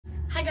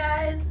Hi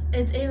guys,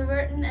 it's Ava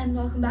Burton and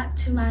welcome back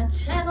to my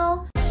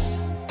channel.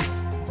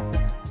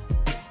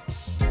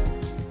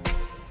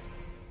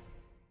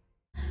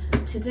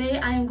 Today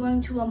I am going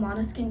to a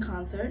MONESKIN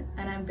concert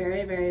and I'm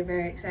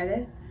very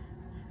excited.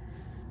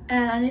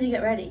 And I need to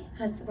get ready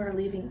because we're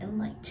leaving in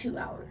like 2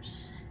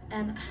 hours.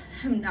 And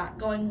I'm not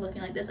going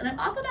looking like this. And I'm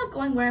also not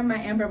going wearing my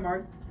Amber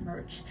Mark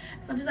merch.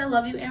 As much as I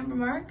love you, Amber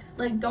Mark,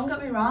 like don't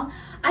get me wrong,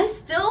 I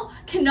still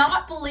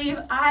cannot believe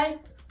I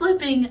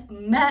flipping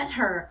met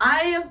her.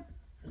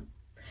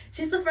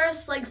 She's the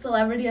first like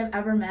celebrity I've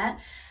ever met.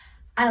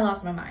 I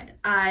lost my mind.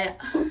 I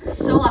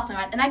so lost my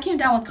mind. And I came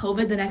down with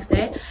COVID the next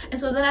day. And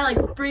so then I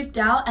like freaked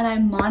out and I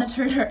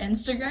monitored her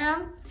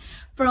Instagram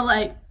for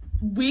like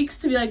weeks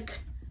to be like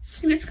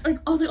I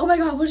was like, oh my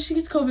god, what if she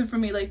gets COVID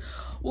from me? Like,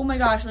 oh my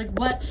gosh, like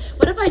what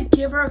if I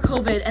give her a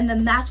COVID and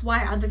then that's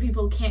why other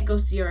people can't go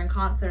see her in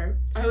concert?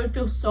 I would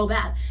feel so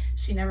bad.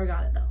 She never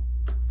got it though.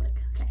 I was like,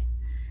 okay.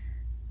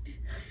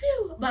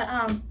 Phew.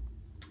 But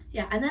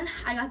yeah, and then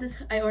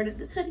I ordered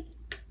this hoodie.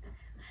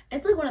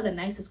 It's like one of the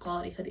nicest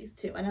quality hoodies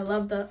too, and I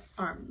love the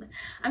arm.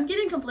 I'm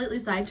getting completely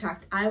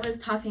sidetracked. I was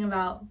talking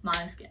about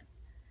MONESKIN,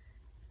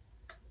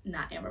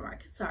 not Amber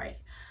Mark, sorry.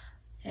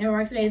 Amber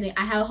Mark's amazing.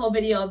 I have a whole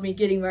video of me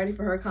getting ready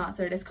for her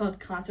concert. It's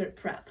called Concert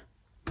Prep.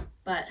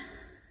 But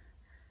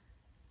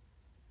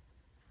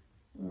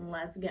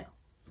let's go.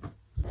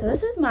 So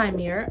this is my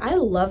mirror. I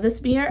love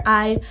this mirror.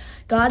 I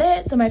got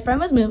it, so my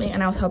friend was moving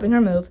and I was helping her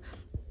move.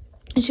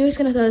 And she was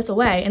gonna throw this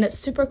away, and it's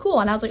super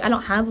cool. And I was like, I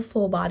don't have a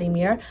full body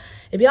mirror.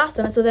 It'd be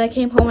awesome. And so then I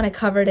came home and I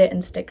covered it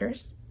in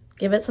stickers,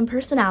 give it some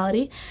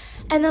personality.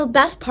 And the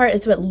best part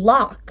is it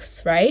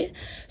locks, right?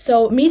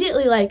 So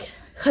immediately, like,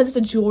 because it's a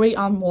jewelry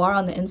armoire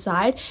on the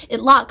inside, it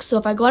locks. So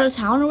if I go out of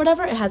town or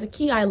whatever, it has a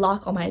key. I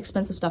lock all my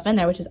expensive stuff in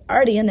there, which is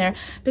already in there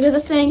because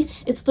this thing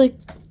is like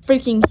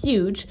freaking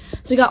huge.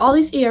 So we got all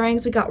these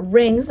earrings, we got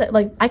rings that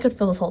like I could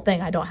fill this whole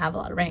thing. I don't have a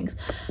lot of rings.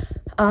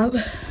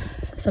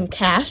 Some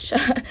cash,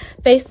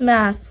 face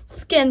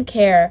masks,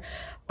 skincare,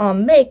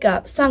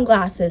 makeup,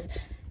 sunglasses,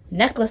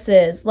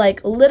 necklaces,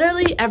 like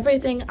literally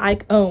everything I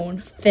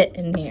own fit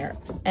in here,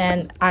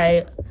 and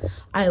I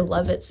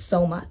love it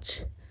so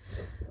much.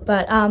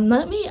 But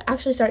let me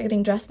actually start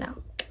getting dressed now.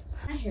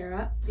 My hair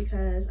up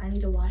because I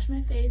need to wash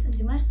my face and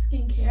do my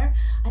skincare.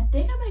 I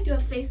think I might do a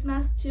face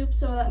mask too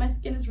so that my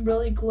skin is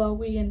really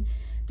glowy and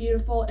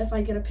beautiful if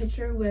I get a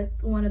picture with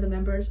one of the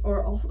members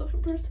or all the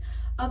members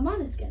of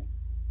MONESKIN.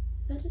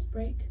 Did that just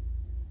break?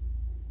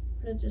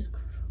 Or did it just...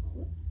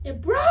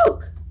 It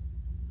broke!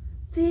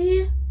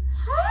 See?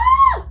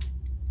 Ah!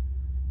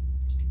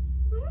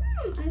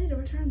 I need to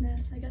return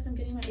this. I guess I'm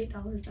getting my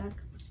 $8 back.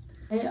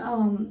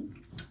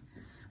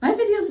 My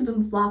videos have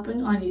been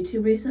flopping on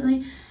YouTube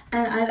recently,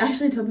 and I've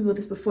actually told people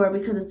this before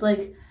because it's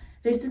like,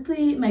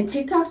 basically my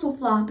TikToks will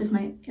flop if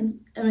my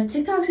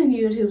TikToks and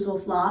YouTubes will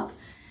flop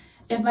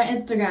if my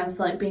Instagram's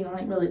like being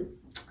like really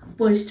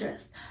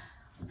boisterous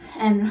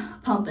and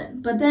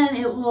pumping, but then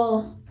it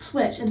will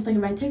switch and it's like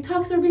if my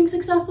TikToks are being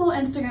successful,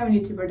 Instagram and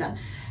YouTube are done,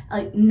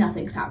 like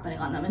nothing's happening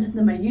on them, and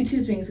then my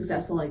YouTube's being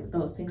successful, like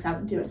those things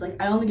happen too. It's like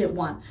I only get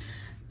one,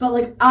 but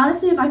like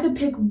honestly if I could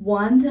pick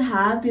one to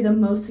have be the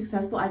most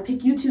successful, I'd pick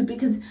YouTube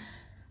because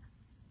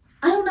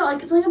I don't know,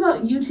 like it's like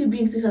about YouTube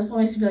being successful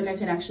makes me feel like I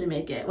could actually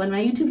make it. When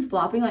my YouTube's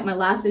flopping, like my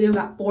last video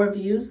got 4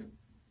 views,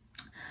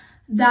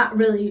 that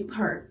really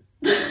hurt.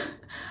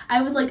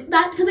 I was like,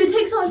 that, because they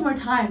take so much more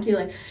time too.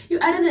 Like, you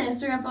edit an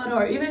Instagram photo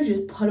or even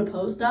just put a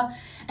post up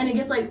and it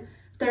gets like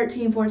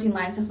 13, 14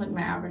 likes. That's like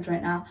my average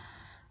right now.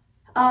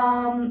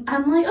 I'm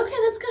like, okay,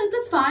 that's good.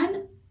 That's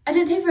fine. I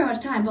didn't take very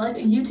much time, but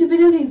like a YouTube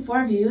video getting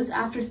 4 views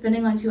after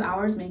spending like 2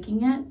 hours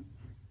making it,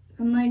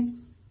 I'm like,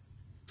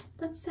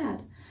 that's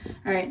sad.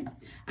 All right,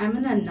 I'm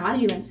gonna not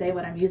even say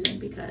what I'm using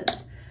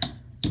because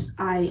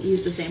I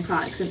use the same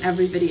products in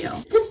every video.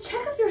 Just check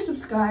if you're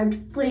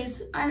subscribed,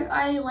 please.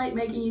 I like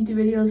making YouTube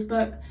videos,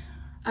 but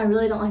I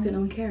really don't like that no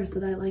one cares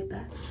that I like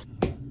that.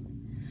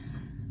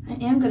 I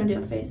am gonna do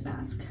a face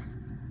mask.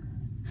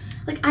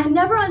 Like, I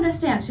never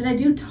understand. Should I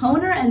do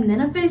toner and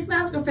then a face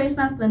mask or face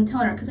mask then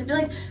toner? Because I feel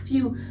like if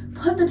you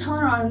put the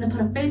toner on and then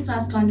put a face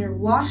mask on, you're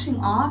washing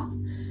off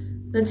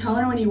the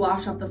toner when you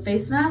wash off the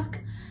face mask.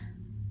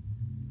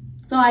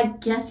 So I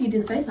guess you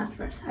do the face mask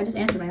first. I just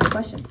answered my own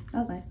question. That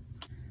was nice.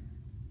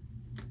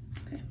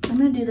 Okay, I'm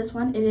gonna do this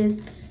one. It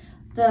is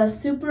the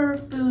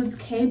Superfoods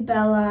K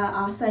Bella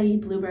Acai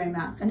Blueberry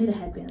Mask. I need a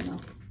headband though.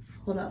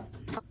 Hold up.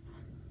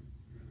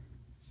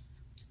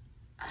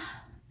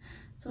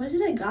 So what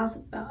did I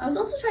gossip about? I was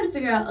also trying to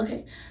figure out,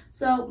 okay,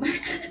 so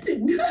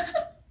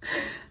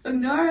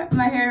ignore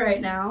my hair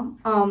right now.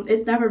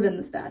 It's never been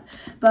this bad.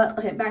 But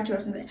okay, back to what I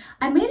was gonna say.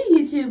 I made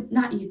a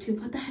not YouTube,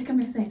 what the heck am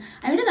I saying?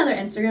 I made another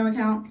Instagram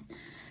account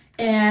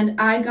and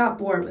I got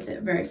bored with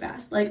it very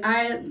fast. Like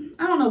I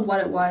don't know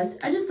what it was.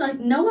 I just like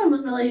no one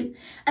was really,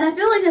 and I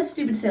feel like that's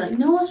stupid to say, like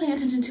no one was paying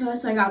attention to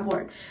it, so I got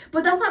bored.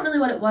 But that's not really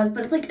what it was.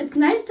 But it's like it's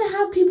nice to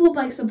have people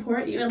like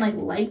support you and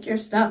like your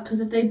stuff,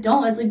 because if they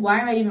don't, it's like why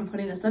am I even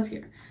putting this up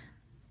here?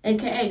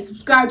 AKA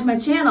subscribe to my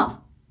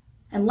channel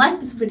and like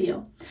this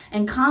video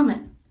and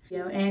comment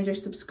and you're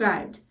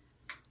subscribed,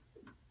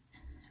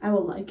 I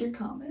will like your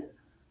comment.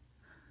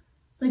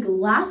 Like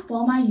last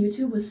fall, my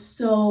YouTube was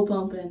so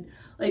bumping.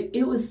 Like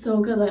it was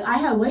so good. Like I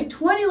had like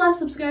 20 less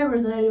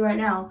subscribers than I do right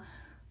now.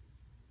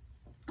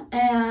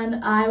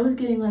 And I was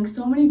getting like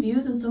so many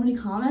views and so many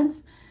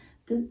comments.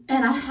 And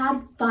I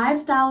had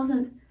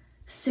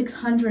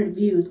 5,600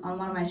 views on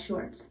one of my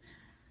shorts.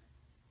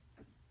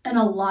 And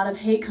a lot of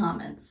hate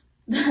comments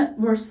that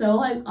were so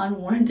like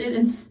unwarranted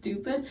and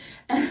stupid.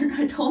 And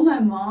I told my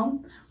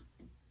mom,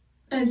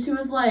 and she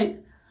was like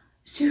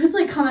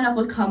coming up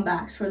with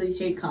comebacks for the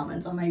hate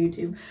comments on my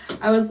YouTube.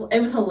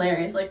 It was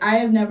hilarious. Like I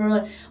have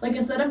never like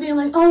instead of being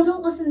like, oh,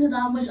 don't listen to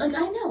them, which like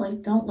I know,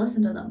 like don't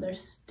listen to them, they're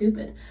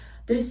stupid.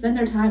 They spend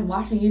their time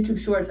watching YouTube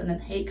shorts and then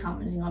hate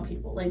commenting on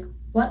people. Like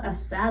what a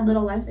sad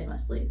little life they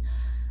must lead.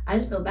 I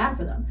just feel bad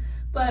for them.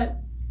 But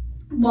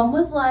one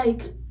was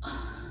like,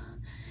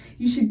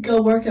 you should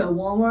go work at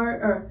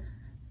Walmart or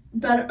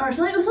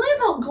something. It was something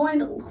about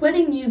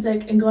quitting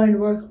music and going to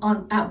work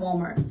at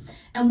Walmart.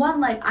 And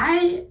one like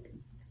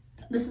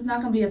this is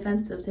not going to be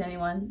offensive to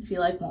anyone if you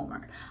like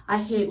Walmart. I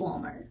hate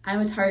Walmart.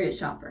 I'm a Target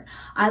shopper.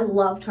 I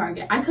love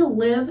Target. I could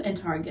live in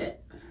Target.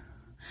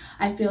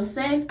 I feel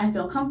safe. I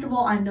feel comfortable.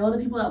 I know the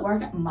people that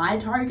work at my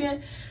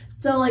Target.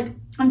 So, like,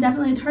 I'm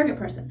definitely a Target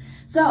person.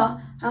 So,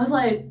 I was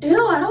like,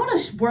 ew, I don't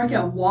want to work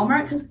at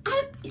Walmart. Because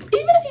even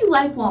if you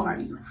like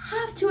Walmart, you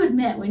have to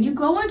admit, when you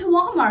go into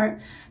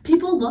Walmart,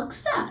 people look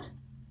sad.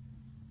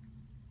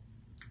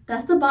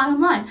 That's the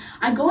bottom line.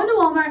 I go into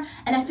Walmart,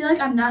 and I feel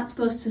like I'm not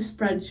supposed to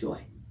spread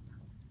joy.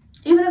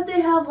 Even if they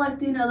have, like,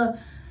 you know, the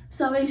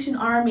Salvation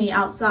Army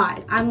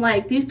outside, I'm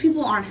like, these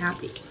people aren't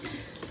happy.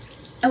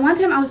 And one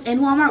time I was in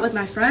Walmart with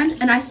my friend,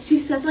 and I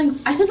said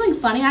something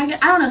funny. I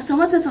don't know,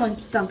 someone said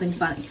something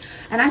funny.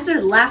 And I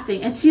started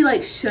laughing, and she,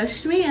 like,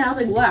 shushed me, and I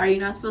was like, what, are you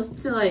not supposed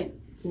to, like,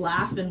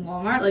 laugh in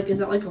Walmart? Like, is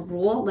that, like, a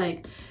rule?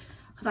 Like,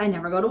 because I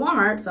never go to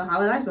Walmart, so how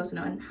was I supposed to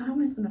know? And how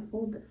am I supposed to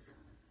fold this?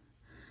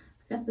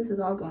 I guess this is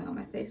all going on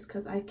my face,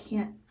 because I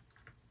can't.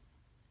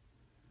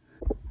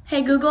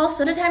 Hey Google,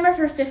 set a timer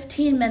for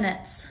 15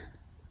 minutes.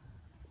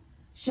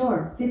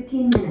 Sure,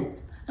 15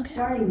 minutes. Okay.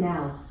 Starting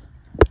now.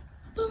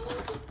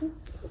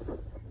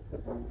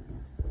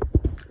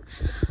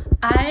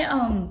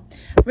 I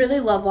really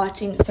love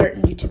watching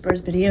certain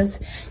YouTubers' videos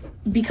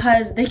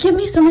because they give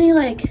me so many,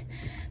 like,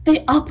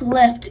 they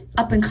uplift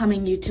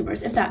up-and-coming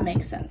YouTubers, if that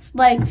makes sense.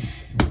 Like,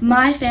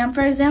 my fam,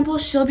 for example,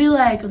 she'll be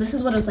like, this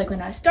is what it was like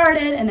when I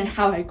started, and then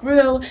how I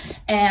grew,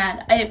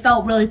 and it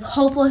felt really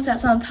hopeless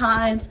at some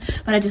times,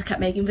 but I just kept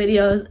making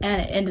videos,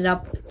 and it ended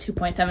up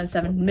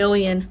 2.77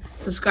 million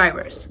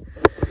subscribers.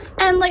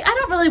 And, like, I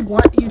don't really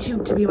want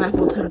YouTube to be my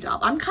full-time job.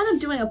 I'm kind of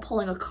doing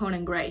pulling a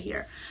Conan Gray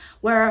here,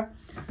 where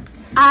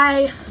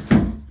I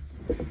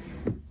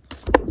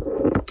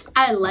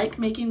like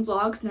making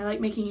vlogs and I like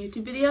making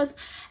YouTube videos,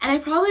 and I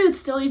probably would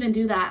still even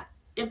do that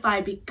if I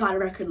got a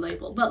record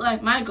label. But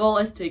like my goal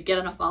is to get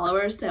enough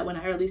followers that when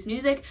I release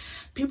music,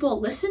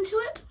 people listen to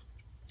it,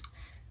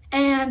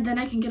 and then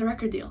I can get a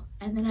record deal,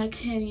 and then I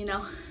can, you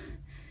know,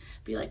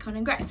 be like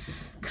Conan Gray,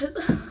 because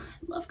I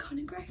love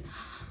Conan Gray.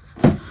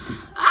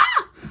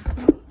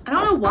 I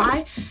don't know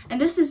why,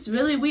 and this is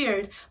really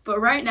weird, but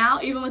right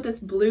now, even with this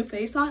blue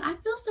face on, I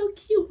feel so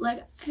cute.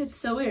 Like, it's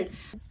so weird.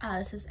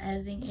 This is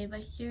Editing Ava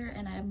here,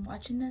 and I'm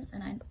watching this,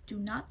 and I do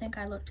not think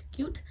I looked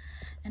cute,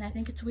 and I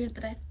think it's weird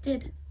that I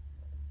did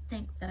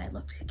think that I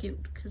looked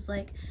cute, because,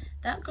 like,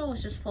 that girl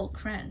was just full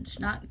cringe,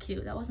 not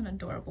cute. That wasn't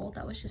adorable.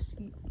 That was just,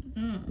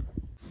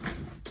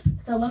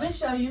 So let me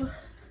show you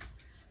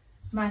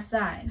my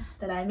sign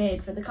that I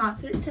made for the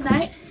concert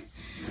tonight.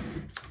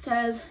 It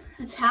says,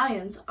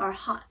 Italians are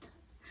hot,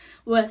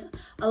 with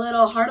a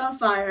little heart on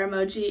fire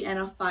emoji and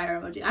a fire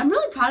emoji. I'm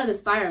really proud of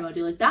this fire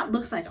emoji. Like, that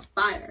looks like a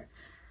fire.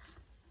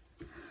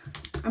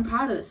 I'm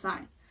proud of this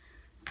sign.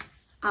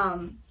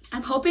 I'm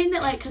hoping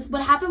that, like, because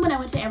what happened when I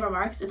went to Amber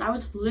Marks is I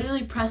was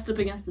literally pressed up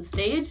against the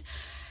stage,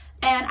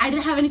 and I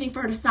didn't have anything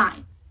for her to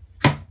sign.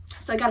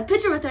 So I got a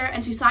picture with her,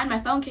 and she signed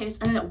my phone case,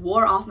 and then it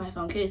wore off my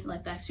phone case in,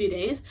 like, the next few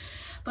days.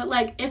 But,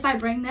 like, if I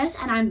bring this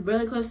and I'm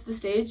really close to the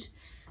stage,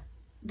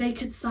 they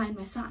could sign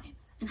my sign.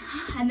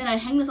 And then I'd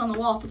hang this on the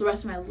wall for the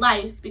rest of my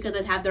life because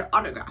I'd have their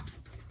autograph.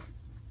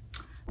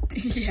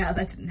 Yeah,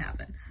 that didn't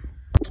happen.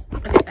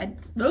 Okay, I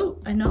no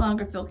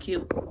longer feel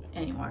cute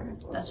anymore.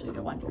 That's what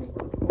you're wondering.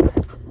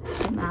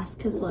 The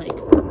mask is like,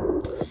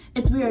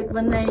 it's weird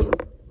when they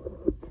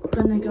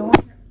go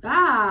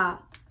on.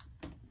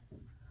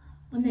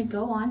 When they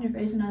go on your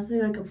face and as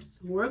they like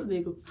absorb,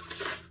 they go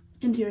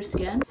into your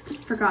skin. I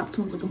forgot this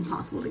one's like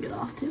impossible to get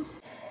off too.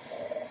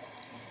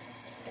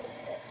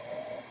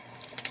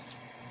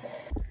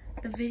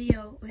 The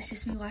video was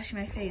just me washing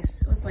my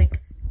face. It was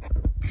like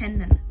 10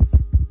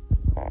 minutes.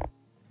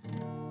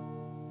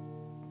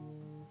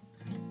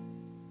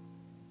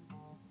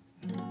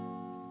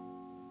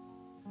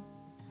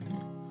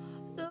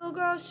 The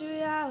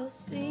grocery aisle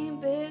seemed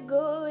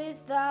bigger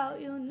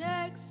without you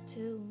next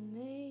to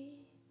me.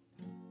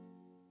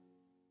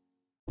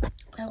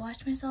 I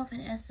watched myself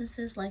in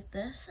instances like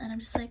this, and I'm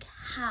just like,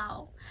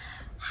 how?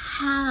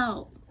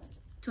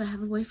 Do I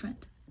have a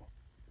boyfriend?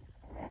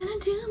 I'm gonna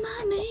do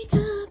my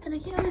makeup, and I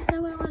can't really say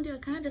what I want to do. I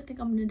kind of just think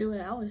I'm gonna do what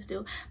I always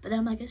do, but then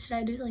I'm like, should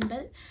I do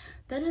something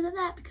better than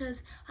that,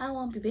 because I don't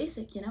want to be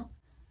basic, you know?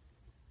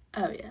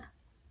 Oh yeah,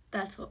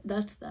 that's it.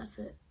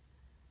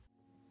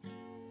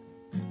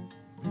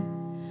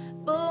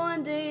 But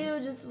one day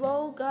you just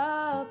woke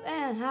up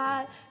and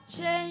had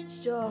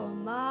changed your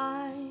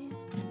mind.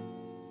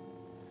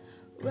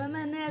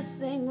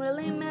 Reminiscing,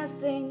 really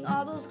missing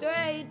all those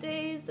great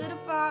days that are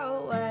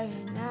far away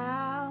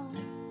now.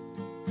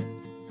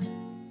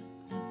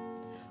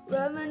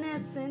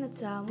 Reminiscing the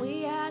time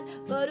we had,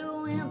 but it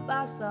went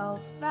by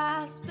so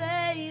fast,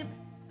 babe.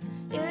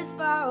 It's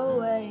far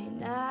away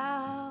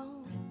now.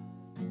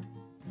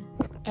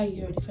 Are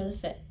you ready for the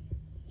fit?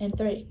 In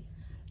 3,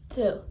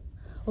 2,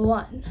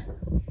 1.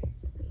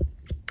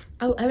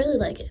 I really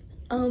like it.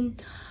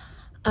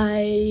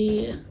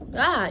 I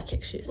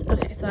kick shoes.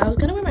 Okay, so I was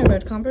gonna wear my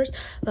red Converse,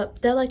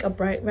 but they're like a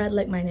bright red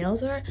like my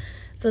nails are,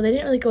 so they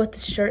didn't really go with the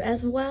shirt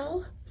as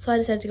well. So I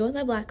decided to go with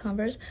my black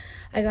Converse.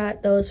 I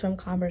got those from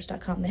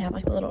Converse.com. They have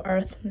like the little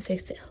earth and it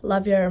says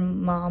love your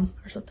mom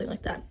or something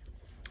like that.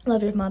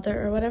 Love your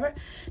mother or whatever.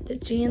 The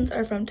jeans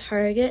are from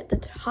Target. The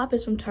top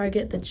is from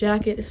Target. The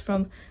jacket is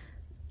from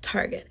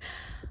Target.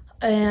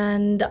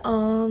 And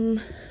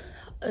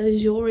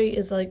jewelry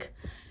is like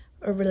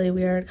a really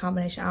weird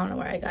combination. I don't know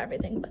where I got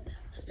everything, but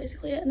that's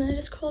basically it. And then I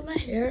just curled my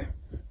hair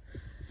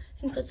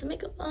and put some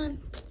makeup on.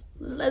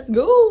 Let's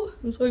go.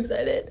 I'm so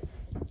excited.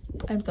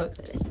 I'm so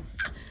excited.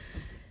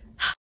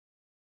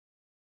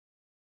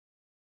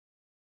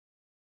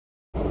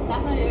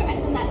 That's my favorite. I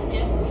send that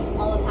gift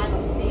all the time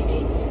of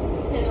Stevie.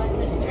 She's sitting like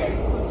this. She's like,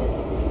 just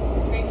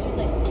scream. She's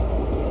like, do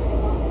what you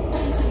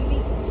want.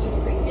 Stevie? She's just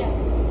scream. Yeah.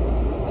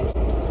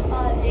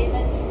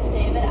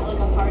 David at like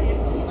a party or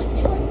something. He's like,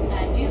 you look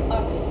tonight. You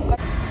are.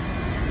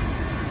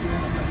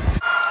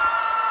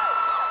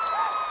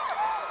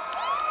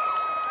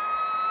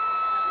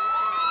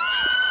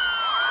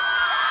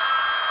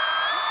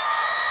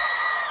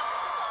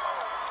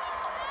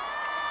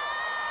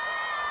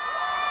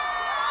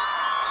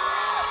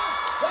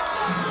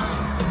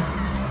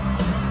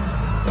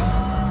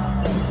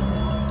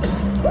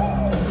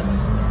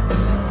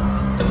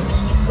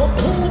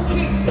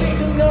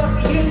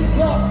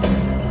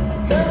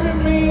 Marry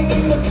me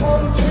in the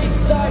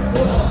countryside.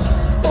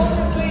 Well,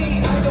 honestly,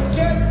 I don't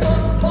get the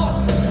fuck.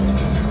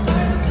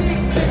 I'm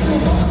addicted to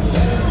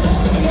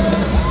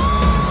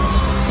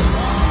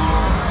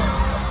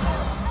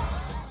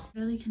I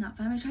really cannot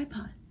find my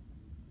tripod,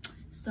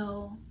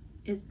 so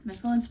my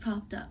phone's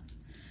propped up,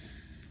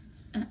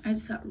 and I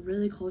just got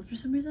really cold for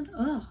some reason.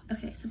 Oh,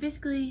 okay. So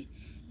basically,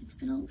 it's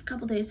been a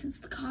couple days since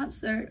the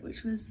concert,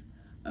 which was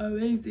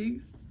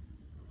amazing.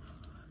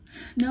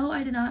 No,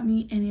 I did not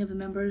meet any of the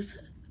members,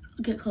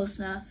 get close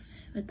enough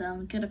with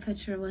them, get a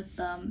picture with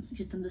them,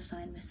 get them to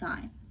sign my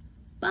sign.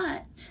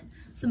 But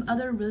some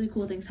other really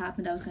cool things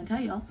happened I was going to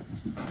tell y'all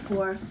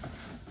before.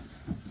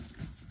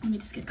 Let me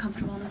just get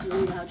comfortable in this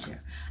really loud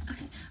chair.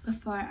 Okay,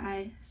 before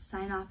I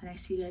sign off and I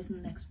see you guys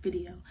in the next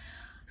video.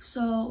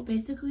 So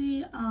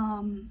basically,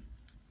 I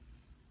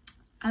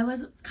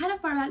was kind of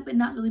far back, but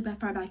not really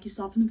far back. You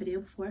saw from the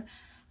video before.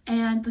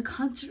 And the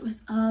concert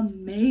was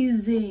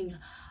amazing.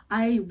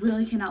 I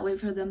really cannot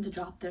wait for them to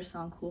drop their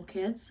song Cool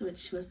Kids,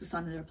 which was the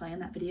song that they were playing in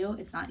that video.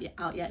 It's not yet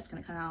out yet. It's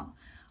going to come out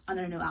on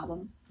their new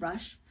album,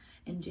 Rush,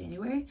 in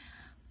January.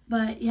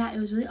 But yeah, it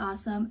was really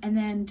awesome. And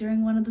then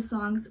during one of the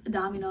songs,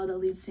 Domino, the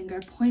lead singer,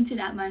 pointed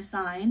at my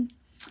sign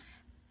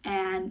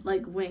and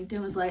like winked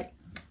and was like,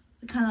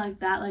 kind of like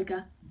that, like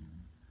a,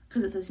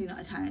 because it says, you know,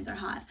 Italians are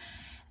hot.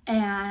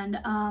 And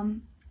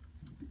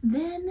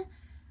then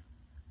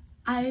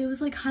I was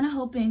like kind of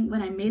hoping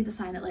when I made the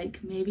sign that like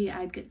maybe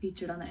I'd get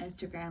featured on their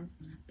Instagram,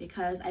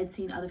 because I'd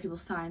seen other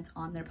people's signs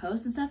on their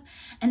posts and stuff,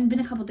 and it'd been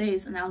a couple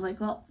days, and I was like,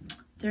 well,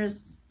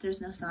 there's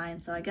no sign,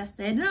 so I guess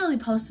they didn't really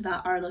post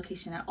about our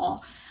location at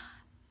all.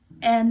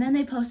 And then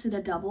they posted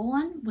a double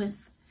one with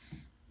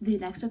the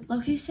next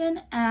location,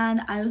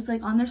 and I was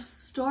like on their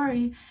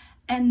story,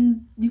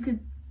 and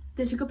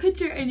they took a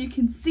picture and you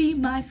can see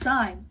my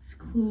sign. It's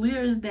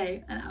clear as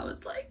day, and I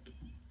was like,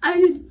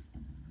 I'm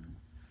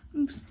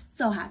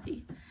so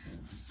happy,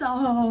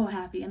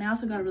 and I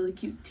also got a really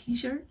cute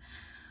t-shirt,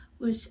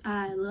 which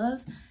I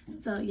love.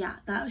 So yeah,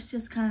 that was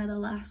just kind of the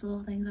last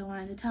little things I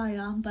wanted to tell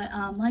y'all. But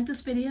like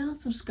this video,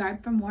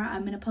 subscribe for more.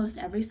 I'm gonna post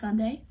every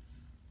Sunday.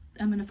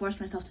 I'm gonna force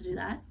myself to do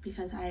that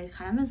because I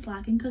kind of been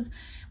slacking, because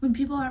when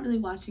people aren't really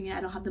watching it,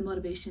 I don't have the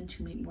motivation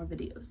to make more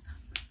videos.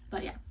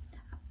 But yeah,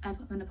 I'm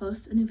gonna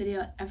post a new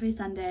video every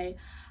Sunday.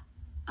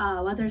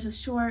 Whether it's a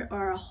short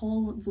or a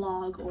whole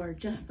vlog or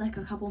just like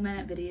a couple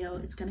minute video,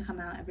 it's gonna come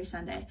out every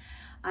Sunday.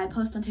 I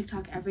post on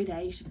TikTok every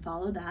day. You should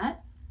follow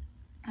that.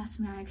 That's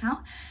my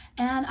account.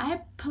 And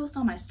I post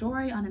on my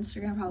story on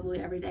Instagram probably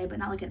every day, but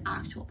not like an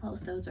actual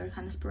post. Those are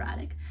kind of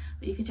sporadic.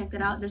 But you can check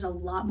that out. There's a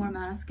lot more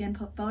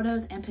MONESKIN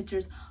photos and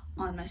pictures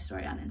on my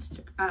story on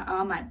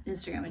my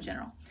Instagram in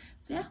general.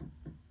 So yeah.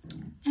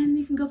 And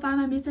you can go find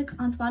my music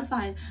on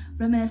Spotify.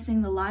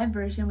 Reminiscing, the live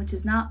version, which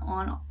is not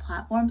on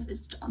platforms,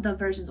 the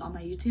version's on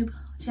my YouTube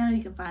channel.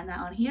 You can find that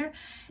on here,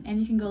 and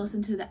you can go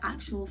listen to the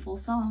actual full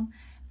song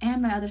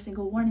and my other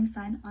single, Warning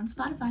Sign, on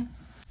Spotify.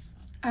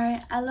 All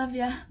right, I love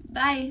ya.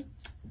 Bye.